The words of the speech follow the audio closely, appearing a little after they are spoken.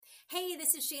Hey,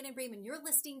 this is Shannon Bream, and you're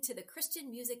listening to the Christian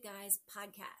Music Guys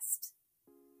podcast.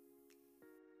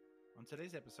 On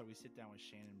today's episode, we sit down with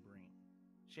Shannon Bream.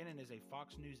 Shannon is a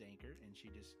Fox News anchor, and she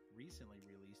just recently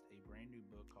released a brand new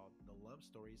book called The Love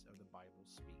Stories of the Bible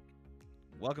Speak.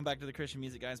 Welcome back to the Christian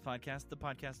Music Guys podcast, the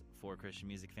podcast for Christian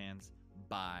music fans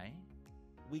by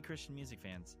we Christian music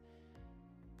fans.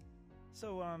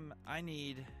 So, I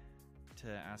need to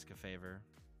ask a favor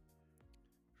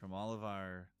from all of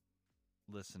our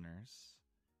listeners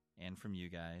and from you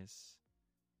guys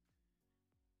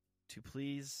to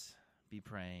please be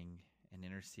praying and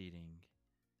interceding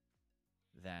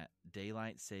that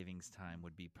daylight savings time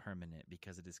would be permanent,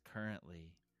 because it is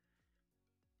currently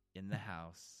in the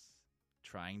House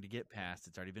trying to get passed.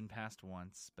 It's already been passed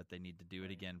once, but they need to do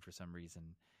it again for some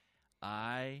reason.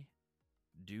 I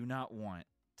do not want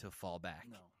to fall back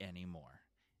anymore.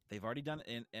 They've already done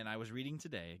it, and I was reading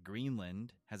today,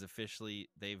 Greenland has officially,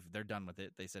 they're done with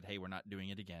it. They said, hey, we're not doing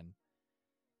it again.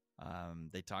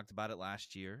 They talked about it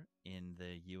last year in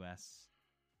the U.S.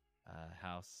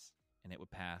 House, and it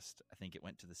would pass. I think it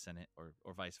went to the Senate or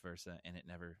vice versa, and it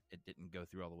didn't go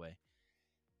through all the way.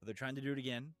 But they're trying to do it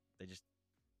again. They just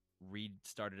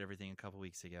restarted everything a couple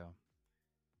weeks ago.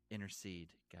 Intercede,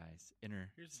 guys.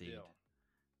 Intercede. Here's the deal.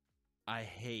 I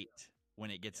hate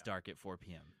when it gets dark at 4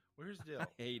 p.m. Well, here's the deal. I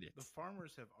hate it. The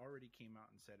farmers have already came out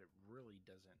and said it really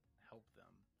doesn't help them.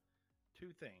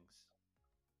 Two things.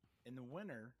 In the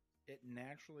winter, it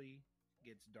naturally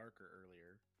gets darker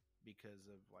earlier because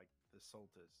of like the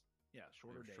solstice. Yeah,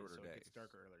 shorter days. It gets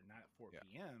darker earlier. Not at 4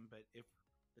 p.m., but if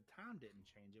the time didn't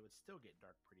change, it would still get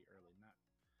dark pretty early. Not,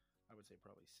 I would say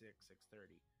probably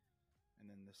 6:30. And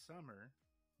then the summer,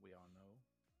 we all know,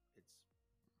 it's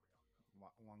a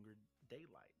lot longer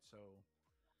daylight. So,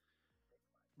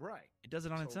 right. It does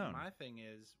it on its own. My thing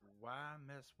is, why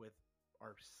mess with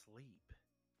our sleep?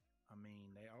 I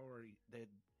mean, they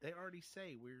already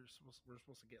say we're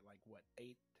supposed to get like what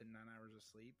 8 to 9 hours of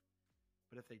sleep.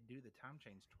 But if they do the time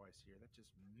change twice a year, that just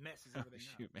messes everything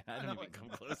up. Shoot, man, I don't even come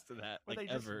close to that. Like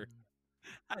ever.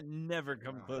 I never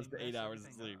come close to 8 hours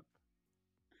of sleep.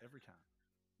 Every time.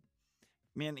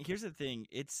 Man, here's the thing.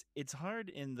 It's hard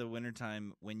in the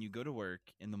wintertime when you go to work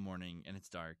in the morning and it's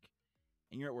dark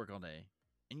and you're at work all day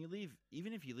and you leave,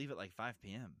 even if you leave at like 5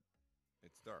 p.m.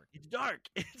 It's dark. It's dark.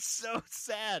 It's so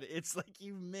sad. It's like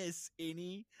you miss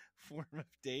any form of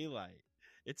daylight.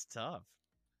 It's tough.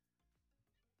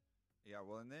 Yeah,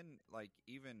 well, and then like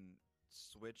even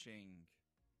switching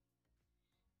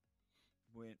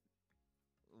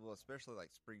especially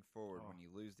like spring forward when you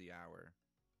lose the hour,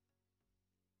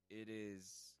 it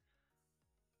is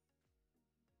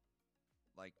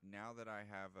like now that I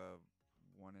have a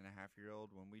 1.5-year-old,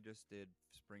 when we just did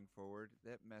spring forward,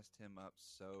 that messed him up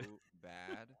so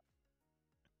bad.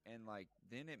 And like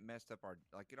then it messed up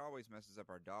it always messes up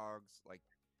our dogs. Like,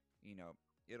 you know,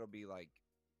 it'll be like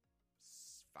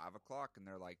 5 o'clock and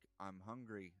they're like, I'm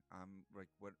hungry. I'm like,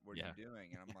 what are you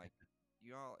doing? And I'm like,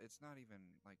 y'all, it's not even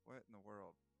like, what in the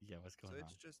world? Yeah, what's going on? So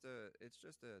it's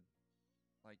just a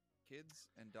like kids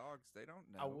and dogs, they don't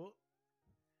know.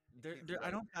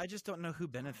 I just don't know who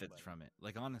benefits from it.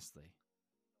 Like, honestly,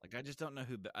 like I just don't know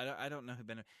who. I don't know who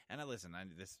benefits. And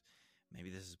maybe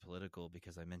this is political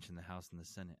because I mentioned the House and the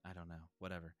Senate. I don't know,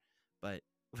 whatever. But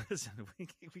listen,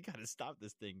 we got to stop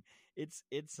this thing. It's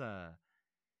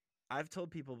I've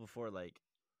told people before, like,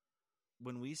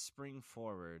 when we spring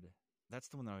forward, that's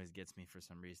the one that always gets me for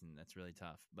some reason. That's really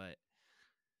tough. But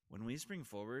when we spring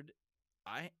forward,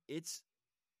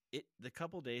 the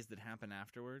couple days that happen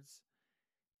afterwards,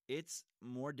 it's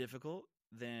more difficult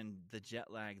than the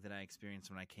jet lag that I experienced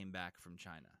when I came back from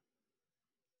China.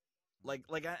 Like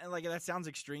that sounds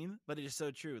extreme, but it is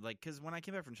so true. Like, because when I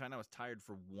came back from China, I was tired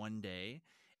for one day,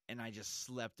 and I just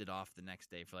slept it off the next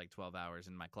day for like 12 hours,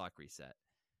 and my clock reset.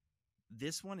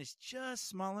 This one is just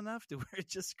small enough to where it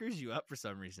just screws you up for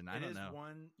some reason. I don't know. There is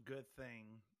one good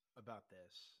thing about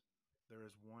this. There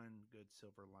is one good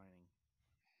silver lining.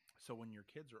 So when your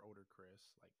kids are older,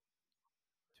 Chris, like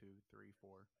 2, 3,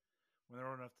 4, when they're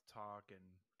old enough to talk, and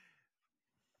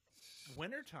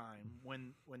wintertime,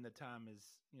 when the time is,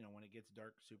 when it gets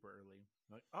dark super early,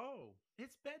 like, oh,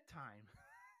 it's bedtime.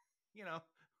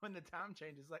 When the time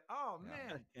changes, like, oh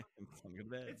man,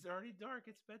 it's already dark,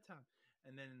 it's bedtime.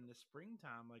 And then in the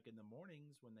springtime, like in the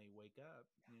mornings when they wake up,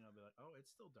 be like, oh, it's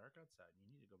still dark outside. You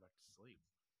need to go back to sleep.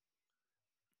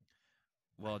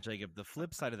 Well, Jacob, the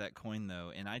flip side of that coin, though,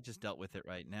 and I just dealt with it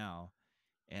right now,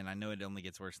 and I know it only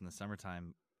gets worse in the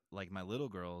summertime. Like my little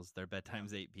girls, their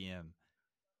bedtime's 8 p.m.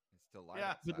 It's still light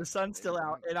outside. But the sun's still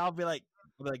out, and I'll be like,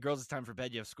 girls, it's time for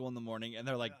bed. You have school in the morning, and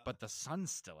they're like, but the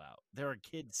sun's still out. There are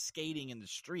kids skating in the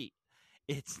street,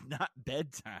 it's not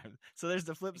bedtime. So there's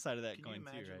the flip side of that Can coin you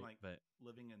imagine too, right? like But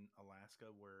living in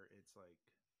Alaska where it's like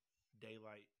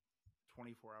daylight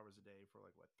 24 hours a day for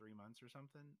like what 3 months or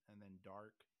something, and then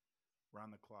dark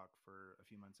round the clock for a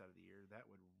few months out of the year? That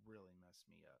would really mess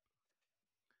me up.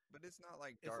 But it's not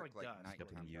like It's dark like like dusk,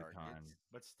 up in nighttime dark. Yukon,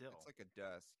 but It's still, like a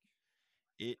dusk.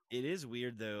 it is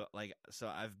weird though. Like, so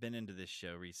I've been into this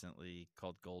show recently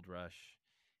called Gold Rush,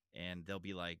 and they'll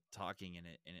be like talking in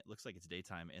it, and it looks like it's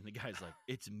daytime, and the guy's like,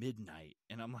 "It's midnight,"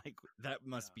 and I'm like, "That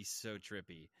must yeah, be so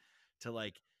trippy." To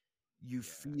like, you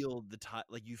Yeah. feel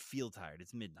like you feel tired.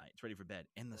 It's midnight. It's ready for bed,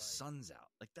 and the right. sun's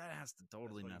out. Like that has to That's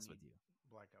totally why you mess with need you.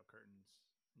 blackout curtains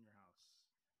in your house.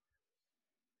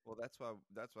 Well,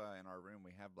 that's why in our room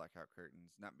we have blackout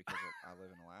curtains. Not because I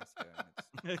live in Alaska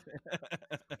and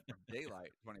it's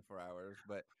daylight 24 hours,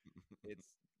 but it's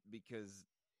because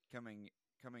coming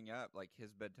coming up, like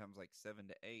his bedtime's like 7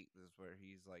 to 8 is where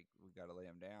he's like we got to lay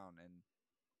him down, and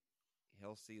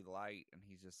he'll see the light and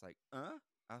he's just like Yeah,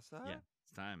 outside,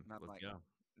 it's time. and I'm Let's like go.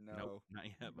 Nope, no, not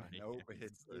yet, buddy. nope,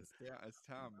 it's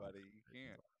time, buddy. You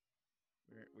can't.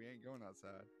 We ain't going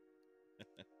outside.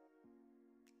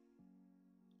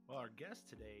 Well, our guest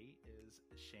today is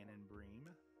Shannon Bream.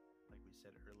 Like we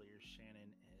said earlier,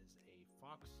 Shannon is a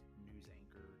Fox News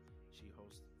anchor. She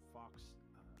hosts Fox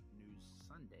News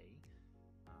Sunday,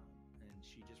 and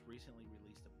she just recently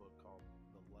released a book called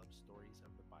The Love Stories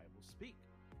of the Bible Speak.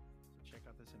 So check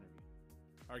out this interview.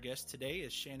 Our guest today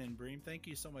is Shannon Bream. Thank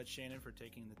you so much, Shannon, for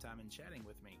taking the time and chatting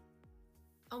with me.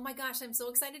 Oh my gosh, I'm so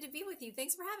excited to be with you.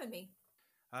 Thanks for having me.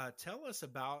 Tell us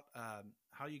about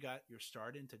how you got your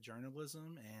start into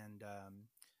journalism and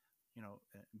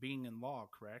being in law,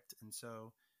 correct? And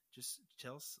so, just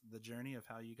tell us the journey of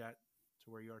how you got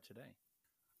to where you are today.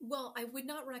 Well, I would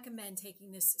not recommend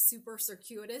taking this super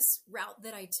circuitous route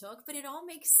that I took, but it all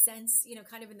makes sense,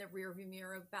 kind of in the rearview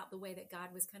mirror about the way that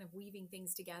God was kind of weaving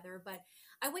things together. But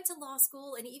I went to law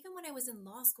school, and even when I was in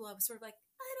law school, I was sort of like,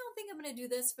 I don't think I'm going to do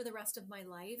this for the rest of my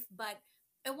life, but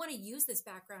I want to use this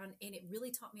background, and it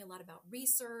really taught me a lot about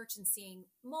research and seeing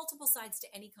multiple sides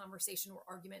to any conversation or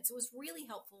argument. So it was really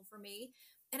helpful for me.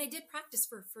 And I did practice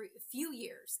for a few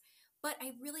years, but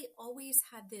I really always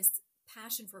had this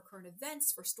passion for current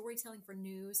events, for storytelling, for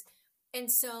news.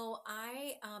 And so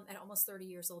I, at almost 30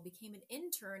 years old, became an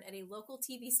intern at a local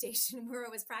TV station where I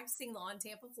was practicing law in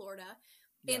Tampa, Florida.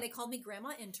 Yeah. And they called me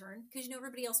Grandma Intern because,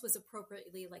 everybody else was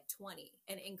appropriately like 20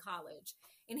 and in college.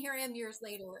 And here I am years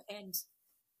later, and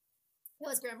it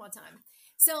was grandma time.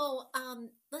 So,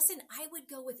 listen, I would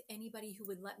go with anybody who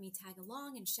would let me tag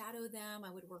along and shadow them. I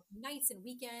would work nights and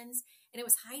weekends, and I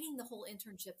was hiding the whole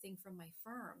internship thing from my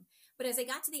firm. But as I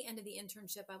got to the end of the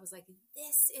internship, I was like,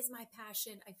 this is my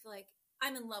passion. I feel like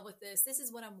I'm in love with this. This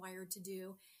is what I'm wired to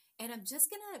do. And I'm just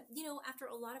going to, after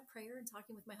a lot of prayer and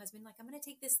talking with my husband, like, I'm going to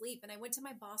take this leap. And I went to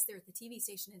my boss there at the TV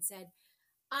station and said,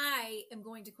 I am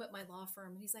going to quit my law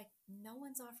firm. And he's like, no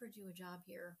one's offered you a job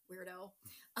here, weirdo.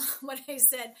 But I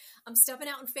said, I'm stepping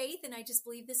out in faith, and I just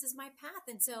believe this is my path.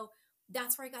 And so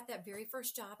that's where I got that very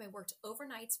first job. I worked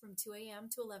overnights from 2 a.m.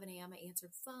 to 11 a.m. I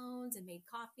answered phones and made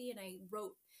coffee, and I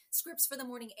wrote scripts for the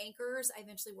morning anchors. I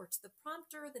eventually worked the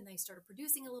prompter. Then I started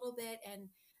producing a little bit. And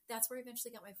that's where I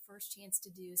eventually got my first chance to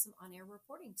do some on-air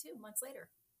reporting 2 months later.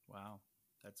 Wow,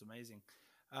 that's amazing.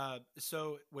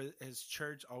 Has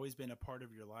church always been a part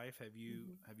of your life? Have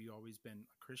you always been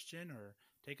a Christian, or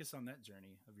take us on that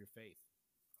journey of your faith?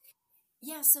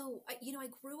 Yeah, so I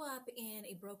grew up in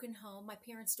a broken home. My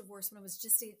parents divorced when I was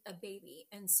just a baby,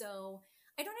 and so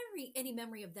I don't have any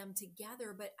memory of them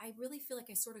together. But I really feel like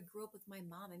I sort of grew up with my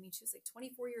mom. I mean, she was like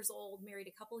 24 years old, married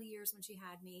a couple of years when she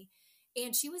had me,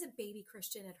 and she was a baby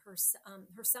Christian at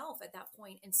herself at that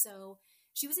point, and so.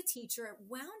 She was a teacher,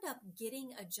 wound up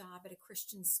getting a job at a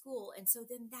Christian school. And so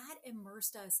then that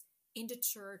immersed us into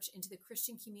church, into the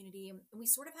Christian community. And we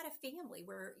sort of had a family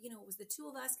where, it was the 2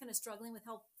 of us kind of struggling with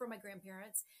help from my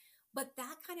grandparents. But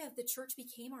that kind of, the church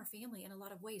became our family in a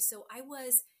lot of ways. So I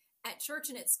was at church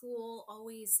and at school,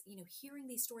 always, hearing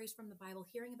these stories from the Bible,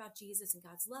 hearing about Jesus and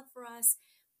God's love for us.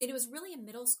 And it was really in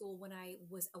middle school when I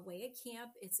was away at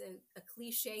camp. It's a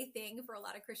cliche thing for a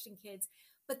lot of Christian kids.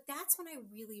 But that's when I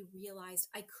really realized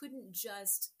I couldn't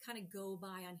just kind of go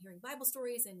by on hearing Bible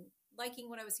stories and liking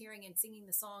what I was hearing and singing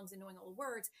the songs and knowing all the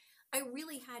words. I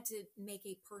really had to make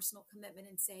a personal commitment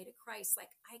and say to Christ,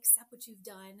 like, I accept what you've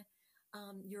done.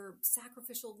 Your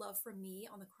sacrificial love for me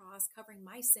on the cross, covering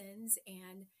my sins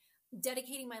and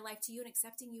dedicating my life to you and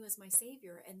accepting you as my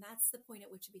savior. And that's the point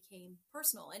at which it became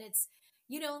personal. And it's,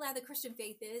 how the Christian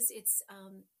faith is, it's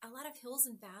a lot of hills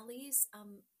and valleys.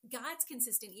 God's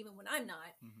consistent even when I'm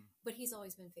not, but he's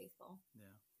always been faithful.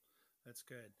 Yeah, that's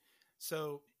good.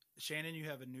 So Shannon, you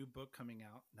have a new book coming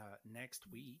out next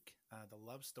week, The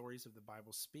Love Stories of the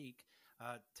Bible Speak.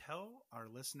 Tell our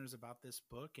listeners about this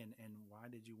book and why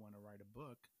did you want to write a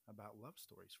book about love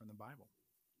stories from the Bible?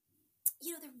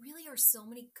 There really are so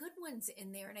many good ones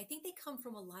in there. And I think they come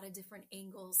from a lot of different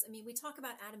angles. I mean, we talk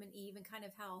about Adam and Eve and kind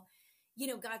of how,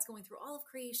 God's going through all of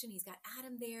creation. He's got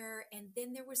Adam there. And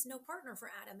then there was no partner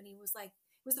for Adam. And he was like,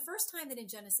 it was the first time that in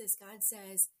Genesis, God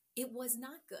says, it was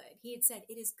not good. He had said,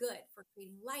 it is good for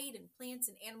creating light and plants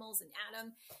and animals and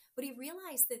Adam. But he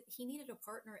realized that he needed a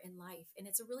partner in life. And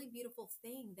it's a really beautiful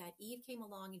thing that Eve came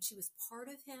along and she was part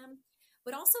of him.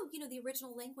 But also, the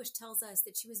original language tells us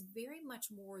that she was very much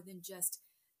more than just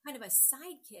kind of a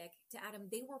sidekick to Adam.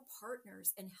 They were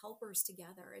partners and helpers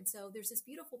together. And so there's this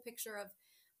beautiful picture of,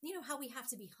 how we have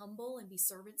to be humble and be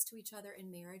servants to each other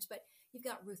in marriage. But you've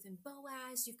got Ruth and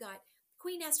Boaz, you've got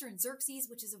Queen Esther and Xerxes,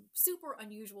 which is a super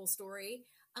unusual story.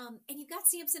 And you've got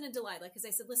Samson and Delilah, because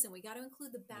I said, listen, we got to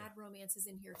include the bad romances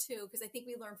in here too, because I think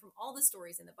we learn from all the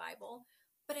stories in the Bible.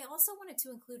 But I also wanted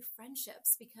to include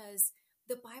friendships because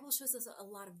the Bible shows us a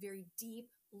lot of very deep,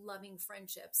 loving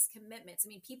friendships, commitments. I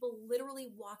mean, people literally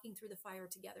walking through the fire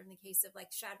together in the case of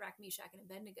like Shadrach, Meshach, and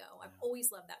Abednego. I've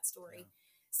always loved that story. Yeah.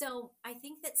 So I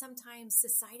think that sometimes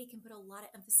society can put a lot of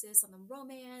emphasis on the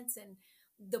romance and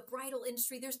the bridal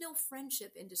industry. There's no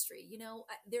friendship industry.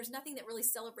 There's nothing that really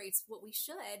celebrates what we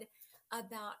should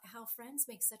about how friends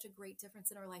make such a great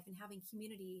difference in our life, and having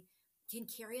community can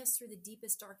carry us through the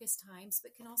deepest, darkest times,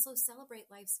 but can also celebrate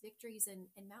life's victories and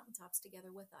mountaintops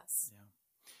together with us. Yeah.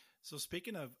 So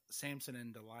speaking of Samson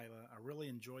and Delilah, I really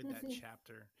enjoyed that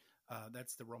chapter.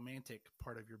 That's the romantic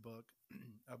part of your book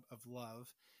of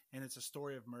love. And it's a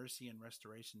story of mercy and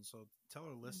restoration. So tell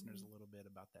our listeners a little bit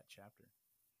about that chapter.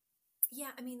 Yeah,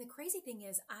 I mean, the crazy thing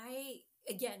is I,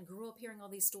 again, grew up hearing all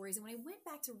these stories. And when I went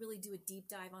back to really do a deep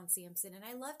dive on Samson, and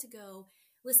I love to go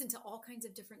listen to all kinds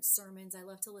of different sermons. I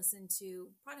love to listen to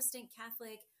Protestant,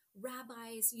 Catholic,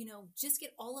 rabbis, just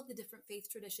get all of the different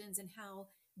faith traditions and how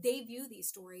they view these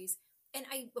stories. And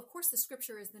of course, the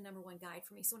scripture is the number one guide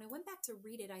for me. So when I went back to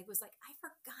read it, I was like, I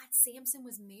forgot Samson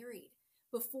was married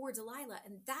before Delilah,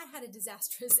 and that had a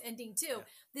disastrous ending too. Yeah.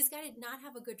 This guy did not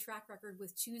have a good track record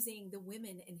with choosing the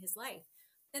women in his life.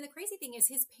 And the crazy thing is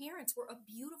his parents were a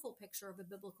beautiful picture of a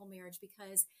biblical marriage,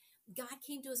 because God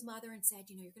came to his mother and said,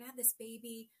 you're going to have this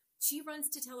baby. She runs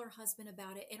to tell her husband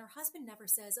about it. And her husband never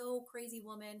says, oh, crazy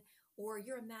woman, or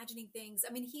you're imagining things.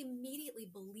 I mean, he immediately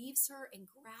believes her and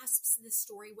grasps this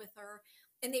story with her.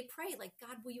 And they pray like,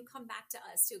 God, will you come back to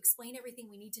us to explain everything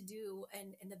we need to do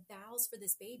and the vows for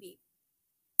this baby?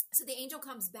 So the angel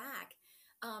comes back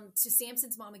to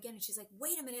Samson's mom again. And she's like,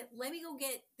 wait a minute, let me go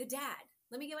get the dad.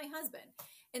 Let me get my husband.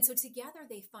 And so together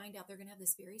they find out they're going to have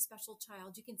this very special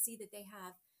child. You can see that they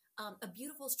have a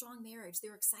beautiful, strong marriage.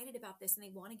 They're excited about this and they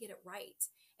want to get it right.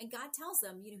 And God tells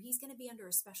them, he's going to be under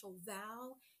a special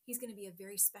vow. He's going to be a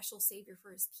very special savior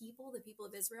for his people, the people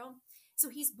of Israel. So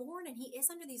he's born and he is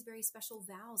under these very special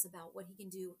vows about what he can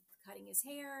do, cutting his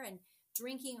hair and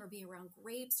drinking or being around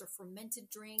grapes or fermented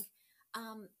drink.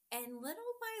 And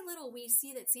little by little, we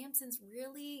see that Samson's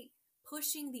really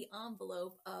pushing the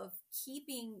envelope of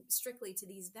keeping strictly to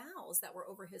these vows that were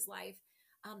over his life.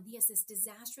 He has this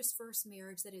disastrous first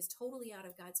marriage that is totally out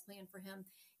of God's plan for him.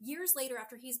 Years later,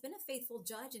 after he's been a faithful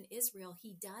judge in Israel,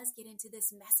 he does get into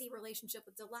this messy relationship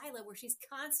with Delilah where she's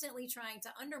constantly trying to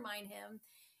undermine him.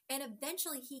 And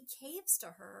eventually he caves to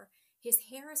her. His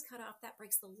hair is cut off. That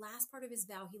breaks the last part of his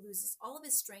vow. He loses all of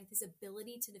his strength, his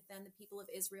ability to defend the people of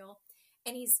Israel.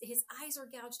 And his eyes are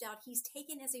gouged out. He's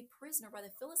taken as a prisoner by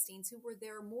the Philistines, who were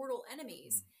their mortal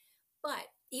enemies. But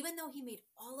even though he made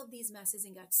all of these messes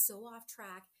and got so off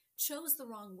track, chose the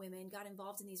wrong women, got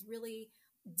involved in these really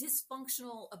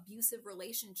dysfunctional, abusive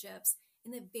relationships,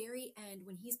 in the very end,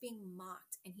 when he's being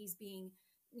mocked and he's being,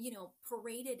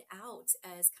 paraded out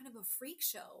as kind of a freak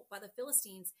show by the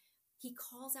Philistines, he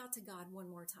calls out to God one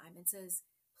more time and says,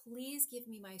 please give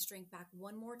me my strength back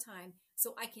one more time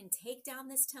so I can take down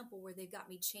this temple where they've got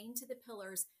me chained to the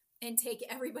pillars and take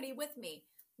everybody with me.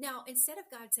 Now, instead of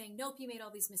God saying, nope, you made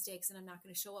all these mistakes and I'm not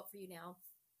going to show up for you now,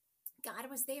 God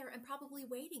was there and probably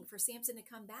waiting for Samson to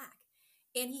come back.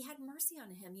 And he had mercy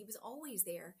on him. He was always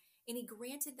there. And he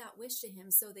granted that wish to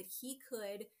him so that he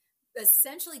could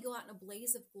essentially go out in a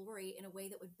blaze of glory in a way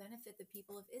that would benefit the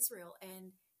people of Israel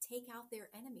and take out their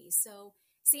enemies. So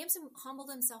Samson humbled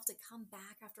himself to come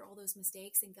back after all those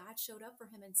mistakes, and God showed up for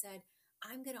him and said,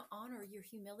 I'm going to honor your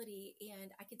humility,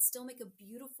 and I can still make a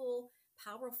beautiful,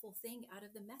 powerful thing out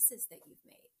of the messes that you've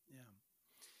made.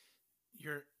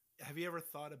 Yeah. Have you ever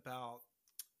thought about,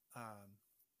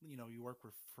 you work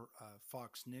with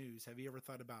Fox News. Have you ever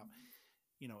thought about,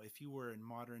 if you were in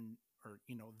modern or,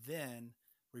 then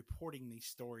reporting these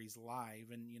stories live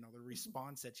and, the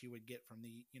response that you would get from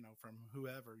from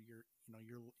whoever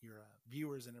your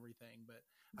viewers and everything. But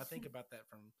I think about that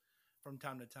from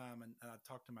time to time. And I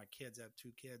talk to my kids. I have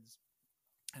two kids.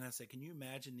 And I say, can you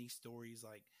imagine these stories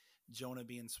like Jonah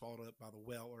being swallowed up by the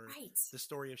whale, or Right. the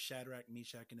story of Shadrach,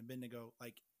 Meshach, and Abednego,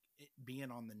 like it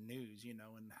being on the news,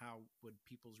 and how would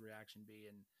people's reaction be?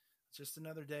 And it's just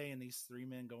another day, and these three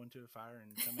men go into a fire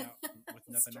and come out with It's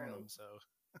nothing on true. them. So,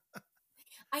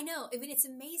 I know. I mean, it's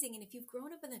amazing. And if you've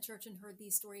grown up in the church and heard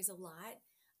these stories a lot,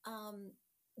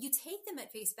 you take them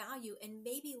at face value and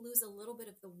maybe lose a little bit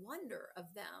of the wonder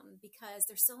of them because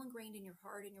they're so ingrained in your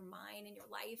heart and your mind and your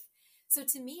life. So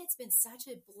to me, it's been such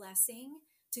a blessing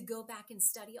to go back and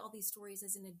study all these stories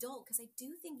as an adult, because I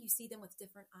do think you see them with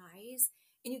different eyes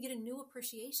and you get a new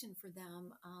appreciation for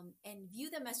them, and view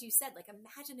them, as you said, like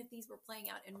imagine if these were playing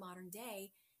out in modern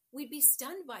day, we'd be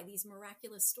stunned by these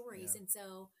miraculous stories. yeah, And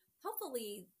so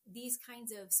hopefully these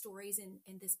kinds of stories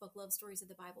in this book, Love Stories of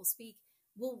the Bible Speak,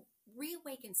 will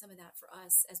reawaken some of that for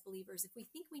us as believers. If we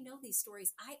think we know these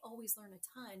stories, I always learn a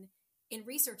ton in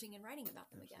researching and writing about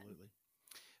them again. absolutely.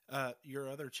 Your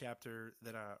other chapter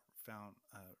that I found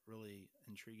really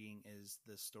intriguing is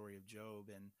the story of Job.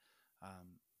 And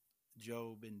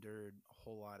Job endured a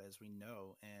whole lot, as we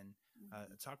know. And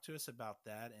talk to us about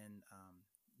that, and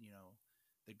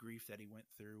the grief that he went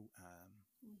through,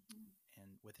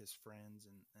 and with his friends,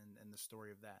 and the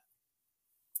story of that.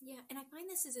 Yeah, and I find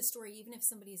this is a story, even if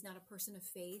somebody is not a person of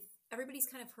faith, everybody's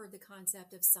kind of heard the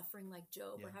concept of suffering like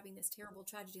Job, Yeah. or having this terrible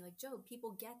tragedy like Job.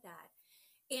 People get that.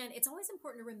 And it's always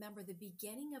important to remember the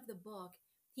beginning of the book.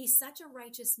 He's such a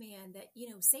righteous man that,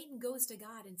 Satan goes to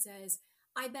God and says,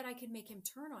 I bet I could make him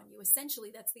turn on you. Essentially,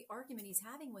 that's the argument he's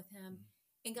having with him.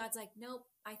 And God's like, nope,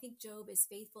 I think Job is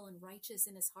faithful and righteous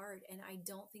in his heart, and I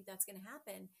don't think that's going to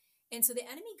happen. And so the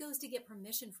enemy goes to get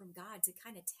permission from God to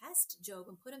kind of test Job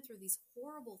and put him through these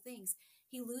horrible things.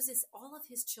 He loses all of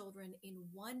his children in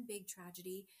one big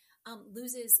tragedy,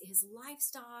 loses his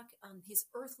livestock, his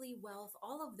earthly wealth,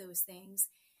 all of those things.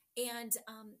 And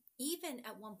even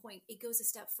at one point, it goes a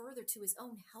step further to his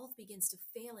own health begins to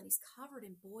fail, and he's covered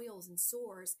in boils and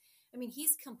sores. I mean,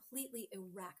 he's completely a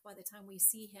wreck by the time we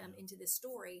see him into this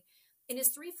story. And his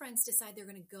three friends decide they're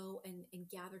going to go and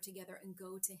gather together and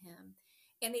go to him.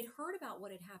 And they'd heard about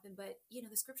what had happened, but,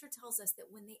 the scripture tells us that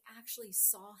when they actually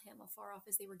saw him afar off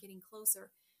as they were getting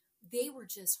closer, they were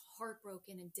just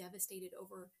heartbroken and devastated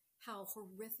over how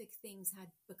horrific things had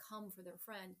become for their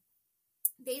friend.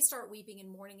 They start weeping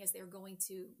and mourning as they're going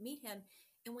to meet him.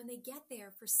 And when they get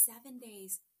there for 7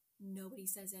 days, nobody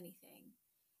says anything.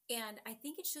 And I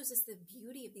think it shows us the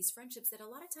beauty of these friendships, that a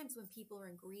lot of times when people are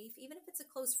in grief, even if it's a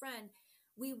close friend,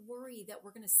 we worry that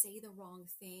we're going to say the wrong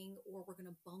thing or we're going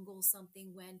to bungle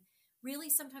something, when really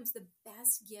sometimes the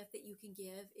best gift that you can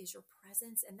give is your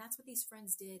presence. And that's what these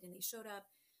friends did. And they showed up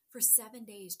for 7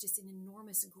 days, just in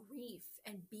enormous grief,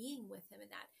 and being with him in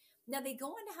that. Now they go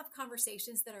on to have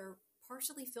conversations that are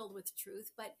partially filled with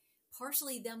truth, but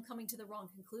partially them coming to the wrong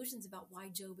conclusions about why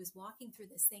Job is walking through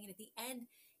this thing. And at the end,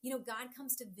 God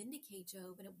comes to vindicate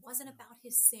Job, and it wasn't about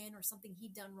his sin or something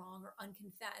he'd done wrong or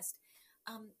unconfessed.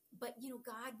 But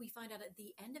God, we find out at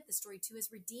the end of the story too,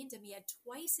 has redeemed him. He had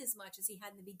twice as much as he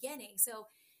had in the beginning. So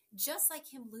just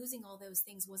like him losing all those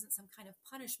things wasn't some kind of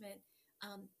punishment,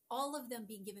 all of them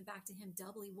being given back to him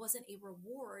doubly wasn't a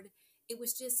reward. It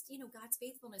was just, God's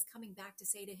faithfulness coming back to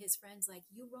say to his friends, like,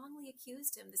 you wrongly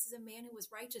accused him. This is a man who was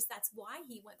righteous. That's why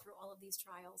he went through all of these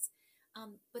trials.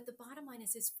 But the bottom line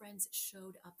is his friends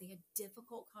showed up. They had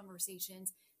difficult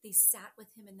conversations. They sat with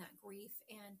him in that grief.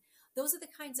 And those are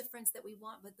the kinds of friends that we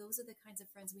want, but those are the kinds of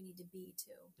friends we need to be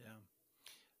too. Yeah.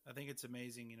 I think it's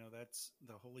amazing. That's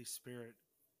the Holy Spirit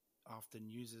often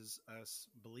uses us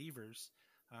believers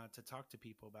to talk to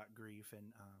people about grief,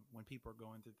 and when people are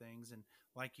going through things. And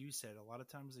like you said, a lot of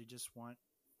times they just want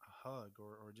a hug,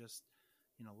 or just,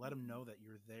 let them know that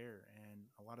you're there. And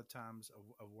a lot of times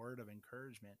a word of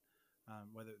encouragement,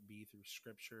 whether it be through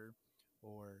scripture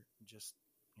or just,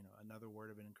 another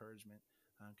word of encouragement,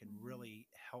 can really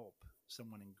help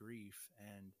someone in grief.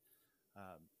 And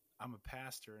I'm a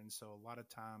pastor, and so a lot of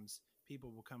times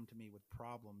people will come to me with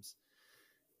problems,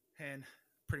 and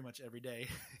pretty much every day.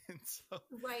 And so,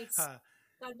 Right.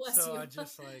 God bless so you. I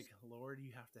just like, Lord,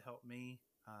 you have to help me,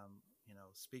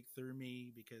 speak through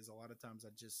me, because a lot of times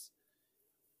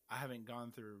I haven't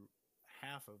gone through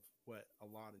half of what a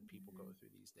lot of people go through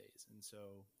these days. And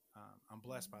so I'm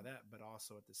blessed by that, but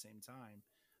also at the same time,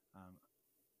 um,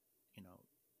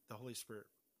 the Holy Spirit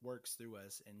works through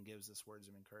us and gives us words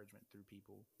of encouragement through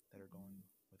people that are going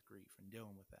with grief and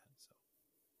dealing with that. So.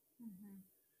 Mm-hmm.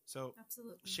 So,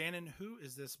 Absolutely. Shannon, who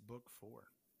is this book for?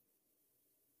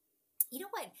 You know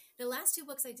what? The last two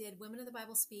books I did, Women of the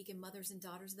Bible Speak and Mothers and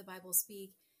Daughters of the Bible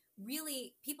Speak,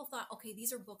 really, people thought, okay,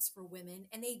 these are books for women,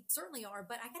 and they certainly are.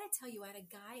 But I got to tell you, I had a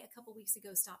guy a couple weeks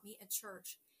ago stop me at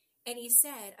church, and he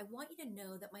said, I want you to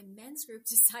know that my men's group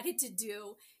decided to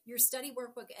do your study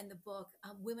workbook and the book,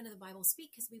 Women of the Bible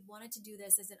Speak, because we wanted to do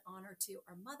this as an honor to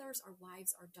our mothers, our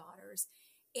wives, our daughters,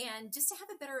 and just to have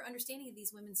a better understanding of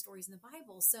these women's stories in the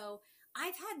Bible. So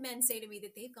I've had men say to me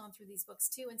that they've gone through these books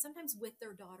too, and sometimes with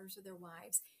their daughters or their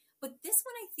wives. But this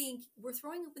one, I think we're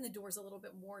throwing open the doors a little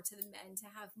bit more to the men to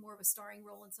have more of a starring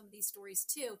role in some of these stories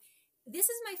too. This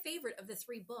is my favorite of the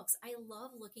three books. I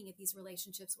love looking at these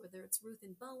relationships, whether it's Ruth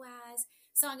and Boaz,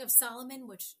 Song of Solomon,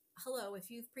 which, hello, if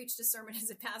you've preached a sermon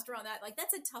as a pastor on that, like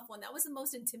that's a tough one. That was the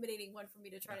most intimidating one for me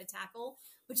to try to tackle.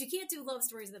 But you can't do love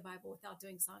stories in the Bible without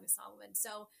doing Song of Solomon.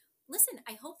 So listen,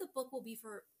 I hope the book will be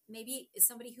for maybe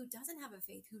somebody who doesn't have a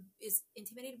faith, who is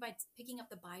intimidated by picking up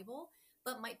the Bible,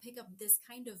 but might pick up this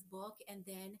kind of book and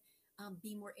then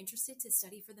be more interested to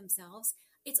study for themselves.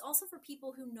 It's also for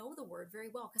people who know the word very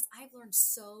well, because I've learned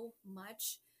so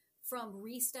much from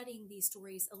restudying these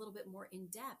stories a little bit more in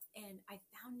depth. And I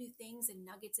found new things and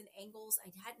nuggets and angles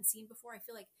I hadn't seen before. I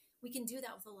feel like we can do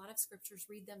that with a lot of scriptures,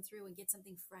 read them through and get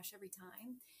something fresh every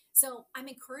time. So I'm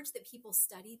encouraged that people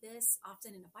study this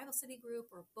often in a Bible study group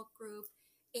or a book group.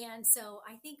 And so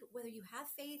I think whether you have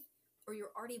faith or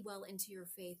you're already well into your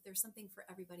faith, there's something for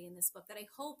everybody in this book that I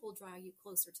hope will draw you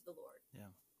closer to the Lord. Yeah.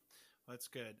 Well, that's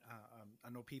good. I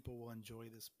know people will enjoy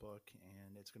this book,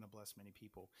 and it's going to bless many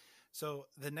people. So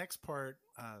the next part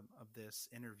of this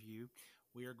interview,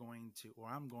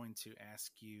 I'm going to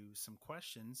ask you some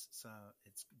questions. So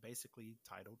it's basically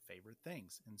titled Favorite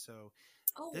Things. And so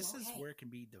this is where it can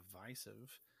be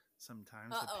divisive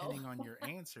sometimes, depending on your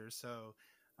answer. So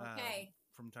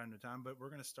from time to time, but we're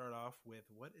going to start off with,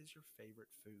 what is your favorite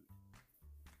food?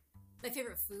 My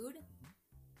favorite food?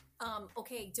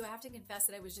 Okay, do I have to confess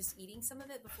that I was just eating some of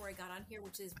it before I got on here,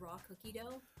 which is raw cookie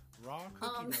dough? Raw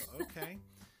cookie dough, okay.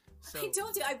 So,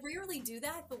 I rarely do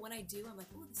that, but when I do, I'm like,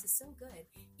 oh, this is so good.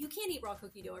 You can't eat raw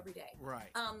cookie dough every day. Right.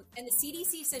 And the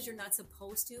CDC says you're not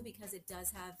supposed to because it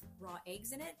does have raw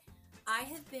eggs in it. I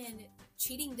have been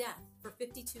cheating death for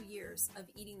 52 years of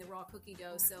eating the raw cookie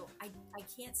dough, so I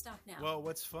can't stop now. Well,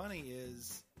 what's funny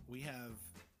is we have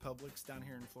Publix down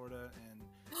here in Florida, and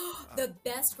the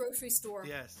best grocery store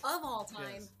of all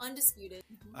time, yes. Undisputed.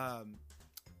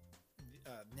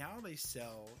 Now they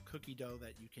sell cookie dough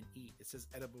that you can eat. It says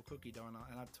edible cookie dough,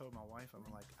 and I've told my wife,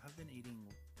 I'm like, I've been eating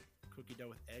cookie dough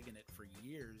with egg in it for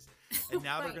years, and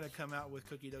now they're going to come out with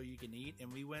cookie dough you can eat.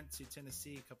 And we went to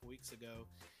Tennessee a couple weeks ago,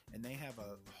 and they have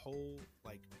a whole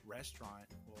restaurant,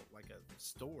 like a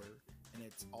store, and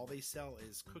it's all they sell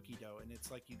is cookie dough. And it's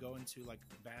like you go into like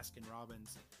Baskin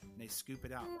Robbins and they scoop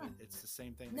it out. It's the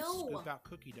same thing. They scoop out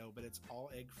cookie dough, but it's all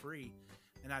egg free.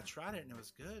 And I tried it and it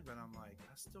was good, but I'm like,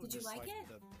 I still Did just you like it?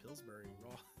 the Pillsbury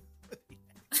raw.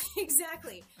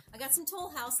 Exactly. I got some Toll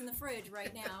House in the fridge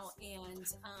right now, and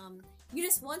you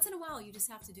just, once in a while, you just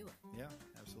have to do it. Yeah,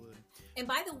 absolutely. And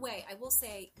by the way, I will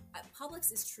say,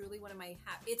 Publix is truly one of my,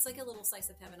 it's like a little slice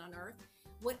of heaven on earth.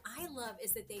 What I love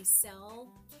is that they sell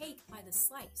cake by the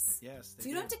slice. Yes. So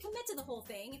you don't have to commit to the whole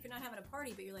thing if you're not having a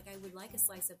party, but you're like, I would like a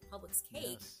slice of Publix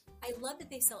cake. Yes. I love that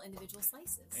they sell individual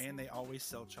slices. And they always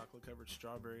sell chocolate covered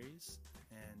strawberries.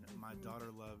 And my daughter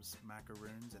loves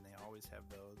macaroons, and they always have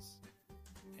those.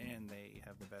 And they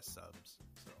have the best subs.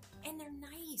 So. And they're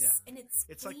nice. And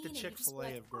it's like the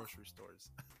Chick-fil-A of grocery stores.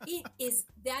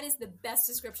 That is the best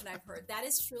description I've heard. That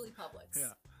is truly Publix.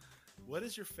 Yeah. What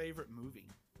is your favorite movie?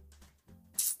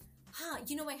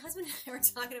 My husband and I were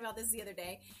talking about this the other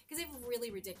day because they have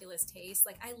really ridiculous taste.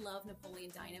 Like, I love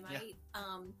Napoleon Dynamite,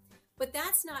 but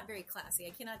that's not very classy.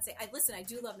 I cannot say. I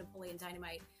do love Napoleon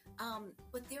Dynamite,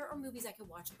 but there are movies I could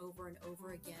watch over and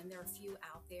over again. There are a few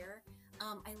out there.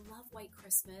 I love White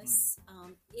Christmas.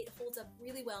 It holds up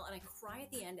really well, and I cry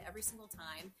at the end every single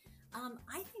time.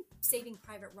 I think Saving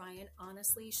Private Ryan,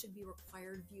 honestly, should be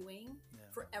required viewing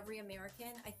for every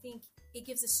American. I think it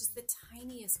gives us just the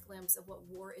tiniest glimpse of what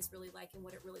war is really like and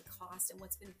what it really costs and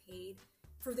what's been paid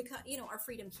for our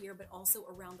freedom here, but also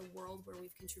around the world where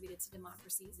we've contributed to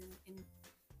democracies and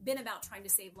been about trying to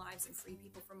save lives and free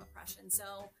people from oppression.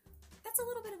 So that's a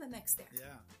little bit of a mix there.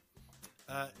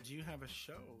 Yeah. Do you have a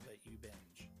show that you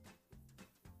binge?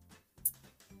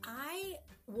 I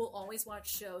will always watch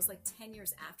shows like 10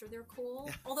 years after they're cool.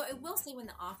 Although I will say when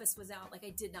The Office was out, I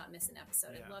did not miss an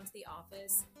episode. I loved The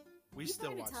Office. We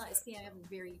still watch that. See, I have a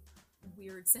very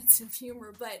weird sense of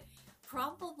humor, but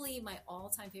probably my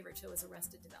all-time favorite show is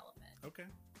Arrested Development. Okay.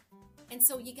 And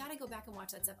so you got to go back and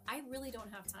watch that stuff. I really don't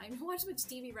have time to watch much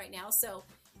TV right now. So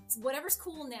whatever's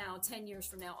cool now, 10 years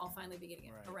from now, I'll finally be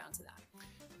getting around to that.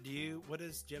 Do you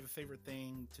have a favorite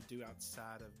thing to do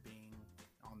outside of being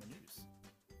on the news?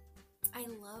 I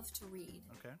love to read.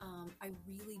 Okay. I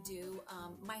really do.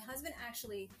 My husband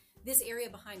actually, this area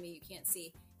behind me you can't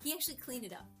see, he actually cleaned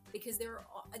it up because there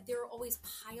are always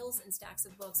piles and stacks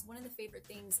of books. One of the favorite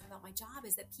things about my job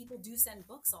is that people do send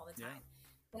books all the time.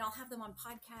 Yeah. And I'll have them on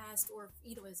podcast or,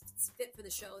 as it's fit for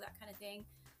the show, that kind of thing.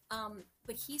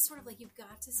 But he's sort of like, you've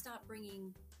got to stop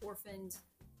bringing orphaned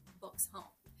books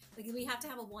home. Like, we have to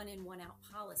have a 1 in, 1 out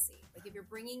policy. Like, if you're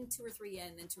bringing 2 or 3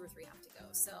 in, then 2 or 3 have to go.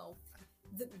 So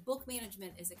the book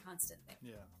management is a constant thing.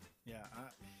 Yeah.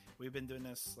 We've been doing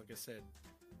this, like I said,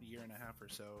 a year and a half or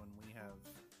so, and we have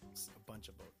a bunch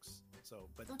of books. So,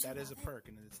 but that is a perk,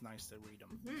 and it's nice to read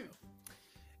them. Mm-hmm.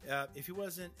 So. If you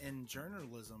wasn't in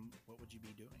journalism, what would you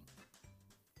be doing?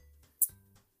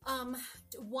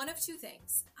 One of two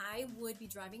things. I would be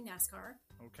driving NASCAR.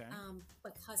 Okay.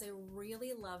 Because I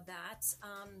really love that.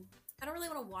 I don't really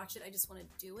want to watch it. I just want to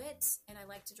do it. And I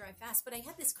like to drive fast. But I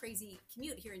had this crazy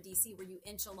commute here in DC where you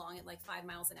inch along at like 5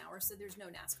 miles an hour. So there's no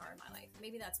NASCAR in my life.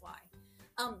 Maybe that's why.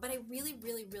 But I really,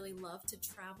 really, really love to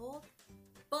travel.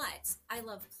 But I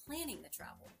love planning the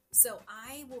travel. So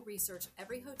I will research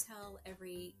every hotel,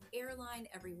 every airline,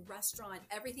 every restaurant,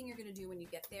 everything you're going to do when you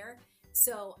get there.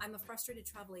 So I'm a frustrated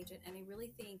travel agent, and I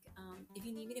really think if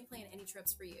you need me to plan any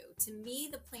trips for you, to me,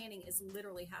 the planning is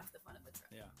literally half the fun of the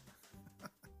trip.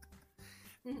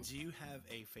 Yeah. Do you have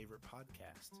a favorite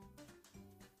podcast?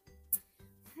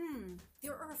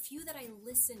 There are a few that I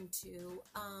listen to.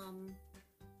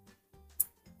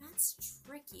 That's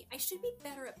tricky. I should be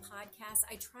better at podcasts.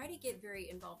 I try to get very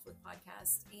involved with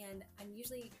podcasts, and I'm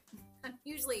usually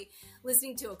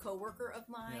listening to a coworker of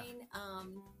mine. Yeah.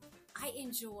 I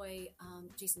enjoy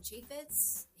Jason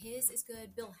Chaffetz. His is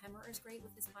good. Bill Hemmer is great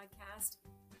with his podcast.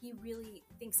 He really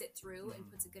thinks it through and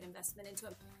puts a good investment into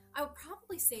him. I would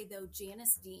probably say, though,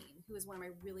 Janice Dean, who is one of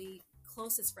my really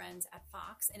closest friends at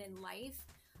Fox and in life,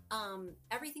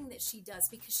 everything that she does,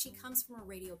 because she comes from a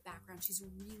radio background, she's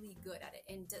really good at it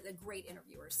and a great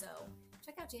interviewer. So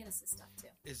check out Janice's stuff, too.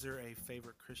 Is there a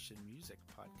favorite Christian music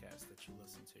podcast that you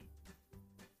listen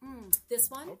to? This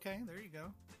one? Okay, there you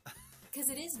go. Because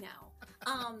it is now.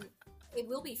 It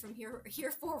will be from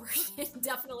here forward. It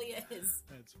definitely is.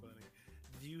 That's funny.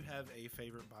 Do you have a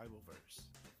favorite Bible verse?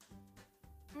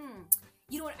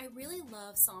 You know what? I really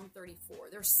love Psalm 34.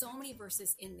 There's so many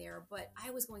verses in there, but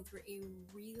I was going through a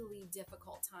really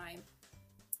difficult time.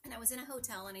 And I was in a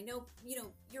hotel, and I know,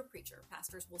 your preacher,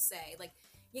 pastors will say, like,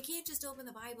 you can't just open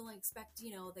the Bible and expect,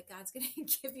 that God's going to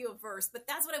give you a verse. But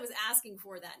that's what I was asking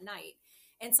for that night.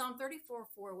 And Psalm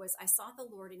 34:4 was, I sought the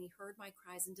Lord, and he heard my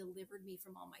cries and delivered me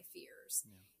from all my fears.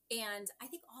 Yeah. And I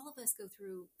think all of us go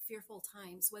through fearful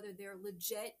times, whether they're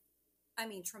legit,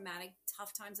 traumatic,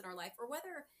 tough times in our life, or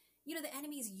whether, the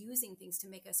enemy's using things to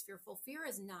make us fearful. Fear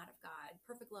is not of God.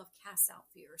 Perfect love casts out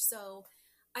fear. So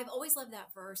I've always loved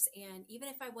that verse. And even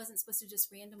if I wasn't supposed to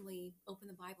just randomly open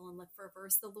the Bible and look for a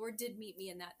verse, the Lord did meet me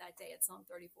in that day at Psalm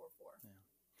 34:4.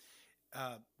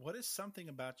 Yeah. What is something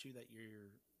about you that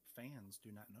your fans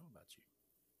do not know about you?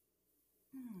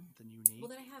 Something unique? Well,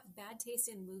 that I have bad taste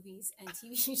in movies and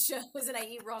TV shows, and I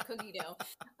eat raw cookie dough.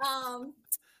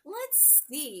 Let's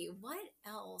see. What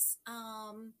else?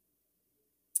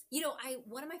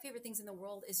 One of my favorite things in the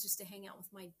world is just to hang out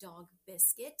with my dog,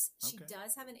 Biscuit. She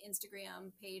does have an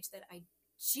Instagram page that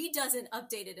she doesn't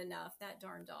update it enough, that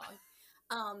darn dog.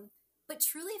 But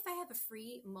truly, if I have a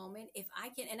free moment, if I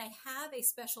can, and I have a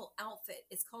special outfit,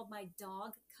 it's called my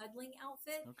dog cuddling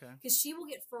outfit. Okay. Because she will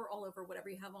get fur all over whatever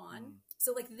you have on.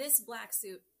 So like this black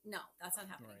suit, no, that's not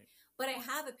happening. Right. But I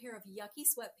have a pair of yucky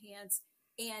sweatpants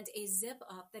and a zip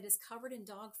up that is covered in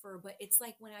dog fur. But it's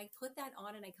like when I put that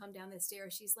on and I come down the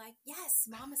stairs, she's like, yes,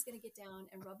 Mom is going to get down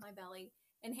and rub my belly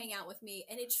and hang out with me.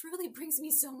 And it truly brings me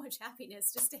so much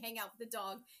happiness just to hang out with the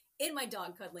dog in my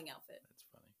dog cuddling outfit. That's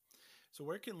funny. So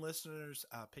where can listeners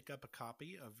pick up a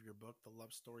copy of your book, The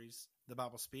Love Stories the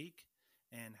Bible Speak,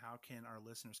 and how can our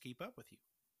listeners keep up with you?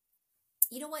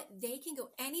 You know what? They can go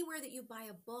anywhere that you buy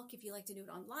a book if you like to do it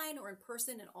online or in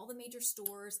person in all the major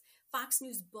stores.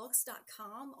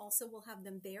 FoxNewsBooks.com also will have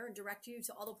them there and direct you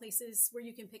to all the places where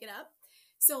you can pick it up.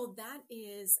 So that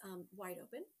is wide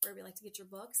open wherever you like to get your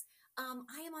books.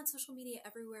 I am on social media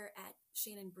everywhere at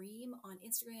Shannon Bream, on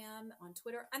Instagram, on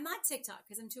Twitter. I'm not TikTok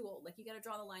because I'm too old. Like, you got to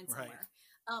draw the line somewhere.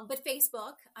 Right. But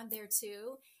Facebook, I'm there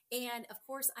too. And of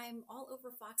course, I'm all over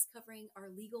Fox covering our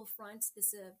legal front,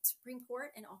 this Supreme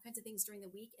Court and all kinds of things during the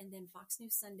week. And then Fox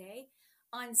News Sunday.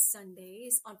 on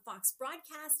Sundays on Fox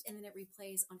Broadcast, and then it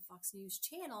replays on Fox News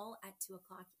Channel at 2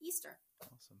 o'clock Eastern.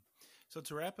 Awesome. So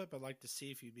to wrap up, I'd like to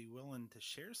see if you'd be willing to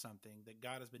share something that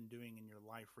God has been doing in your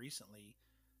life recently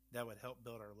that would help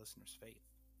build our listeners' faith.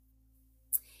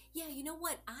 Yeah, you know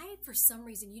what? For some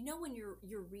reason, when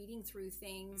you're reading through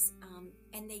things,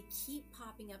 and they keep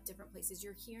popping up different places,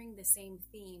 you're hearing the same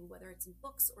theme, whether it's in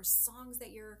books or songs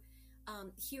that you're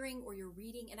hearing or you're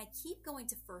reading. And I keep going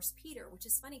to First Peter, which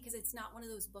is funny because it's not one of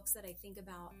those books that I think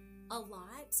about a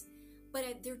lot.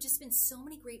 But there have just been so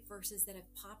many great verses that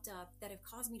have popped up that have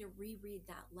caused me to reread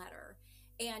that letter.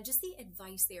 And just the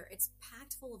advice there, it's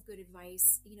packed full of good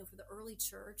advice, for the early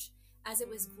church as it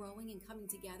was growing and coming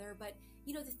together. But,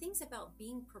 the things about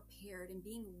being prepared and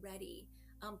being ready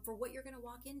for what you're going to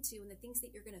walk into and the things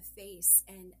that you're going to face,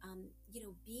 and,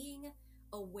 being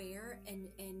aware and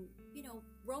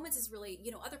Romans is really,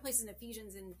 other places in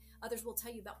Ephesians and others will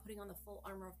tell you about putting on the full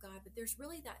armor of God. But there's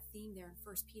really that theme there in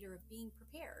First Peter of being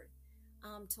prepared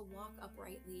to walk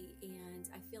uprightly. And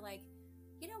I feel like,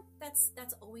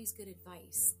 that's always good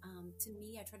advice. To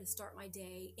me, I try to start my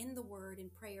day in the Word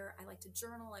and prayer. I like to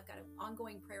journal. I've got an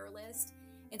ongoing prayer list.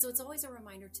 And so it's always a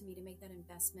reminder to me to make that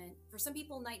investment. For some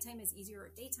people, nighttime is easier,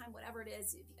 or daytime, whatever it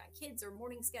is, if you got kids or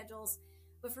morning schedules.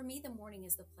 But for me, the morning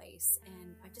is the place.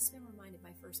 And I've just been reminded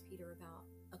by First Peter about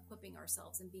equipping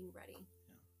ourselves and being ready.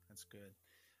 Yeah, that's good.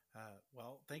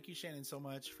 Well, thank you, Shannon, so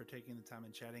much for taking the time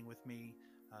and chatting with me.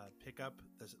 Pick up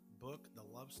this book, The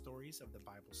Love Stories of the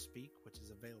Bible Speak, which is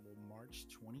available March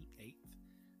 28th.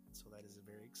 So that is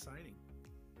very exciting.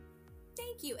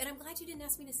 Thank you. And I'm glad you didn't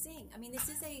ask me to sing. I mean, this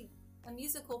is a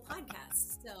musical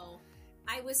podcast. So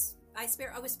I was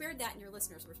spared that, and your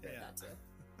listeners were spared that too.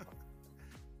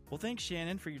 Well, thanks,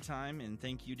 Shannon, for your time, and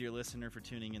thank you, dear listener, for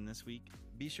tuning in this week.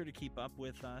 Be sure to keep up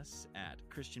with us at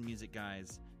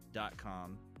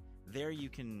ChristianMusicGuys.com. There you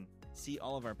can see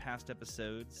all of our past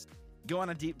episodes. Go on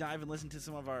a deep dive and listen to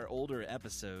some of our older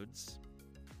episodes.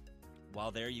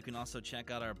 While there, you can also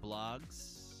check out our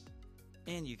blogs,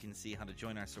 and you can see how to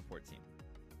join our support team.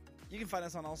 You can find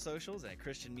us on all socials at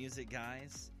Christian Music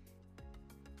Guys,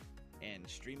 and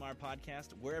stream our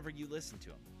podcast wherever you listen to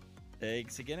them.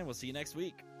 Thanks again, and we'll see you next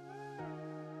week.